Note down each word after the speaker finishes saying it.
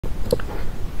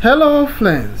Hello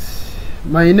friends,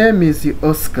 my name is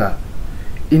Oscar.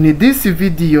 In this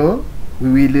video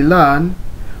we will learn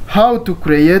how to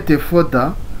create a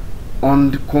folder on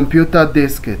the computer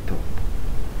desktop.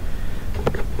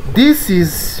 This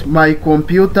is my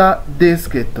computer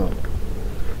desktop.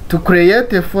 To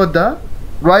create a folder,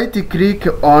 right click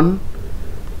on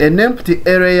an empty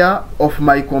area of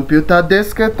my computer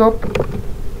desktop.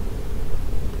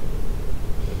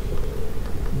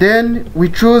 Then we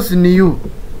choose new.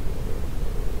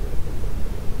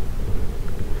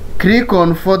 Click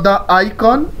on folder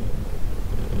icon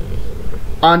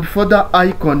and folder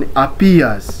icon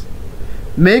appears.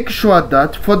 Make sure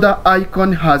that folder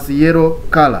icon has yellow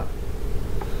color.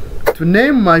 To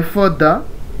name my folder,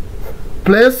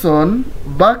 press on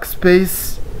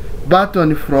backspace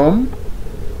button from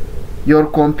your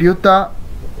computer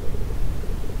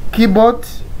keyboard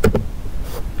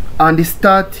and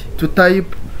start to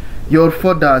type your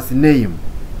folder's name.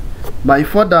 My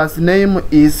folder's name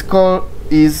is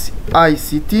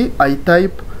ICT. I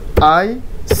type I,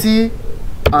 C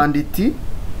and T.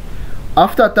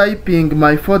 After typing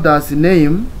my folder's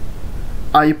name,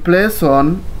 I press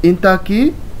on enter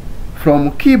key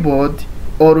from keyboard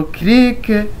or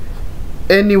click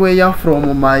anywhere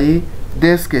from my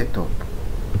desktop.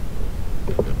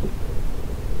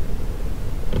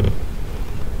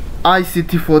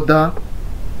 ICT folder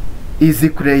is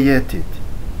created.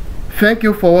 Thank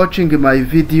you for watching my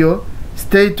video.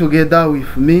 Stay together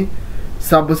with me.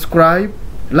 Subscribe,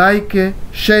 like,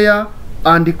 share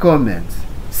and comment.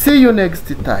 See you next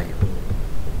time.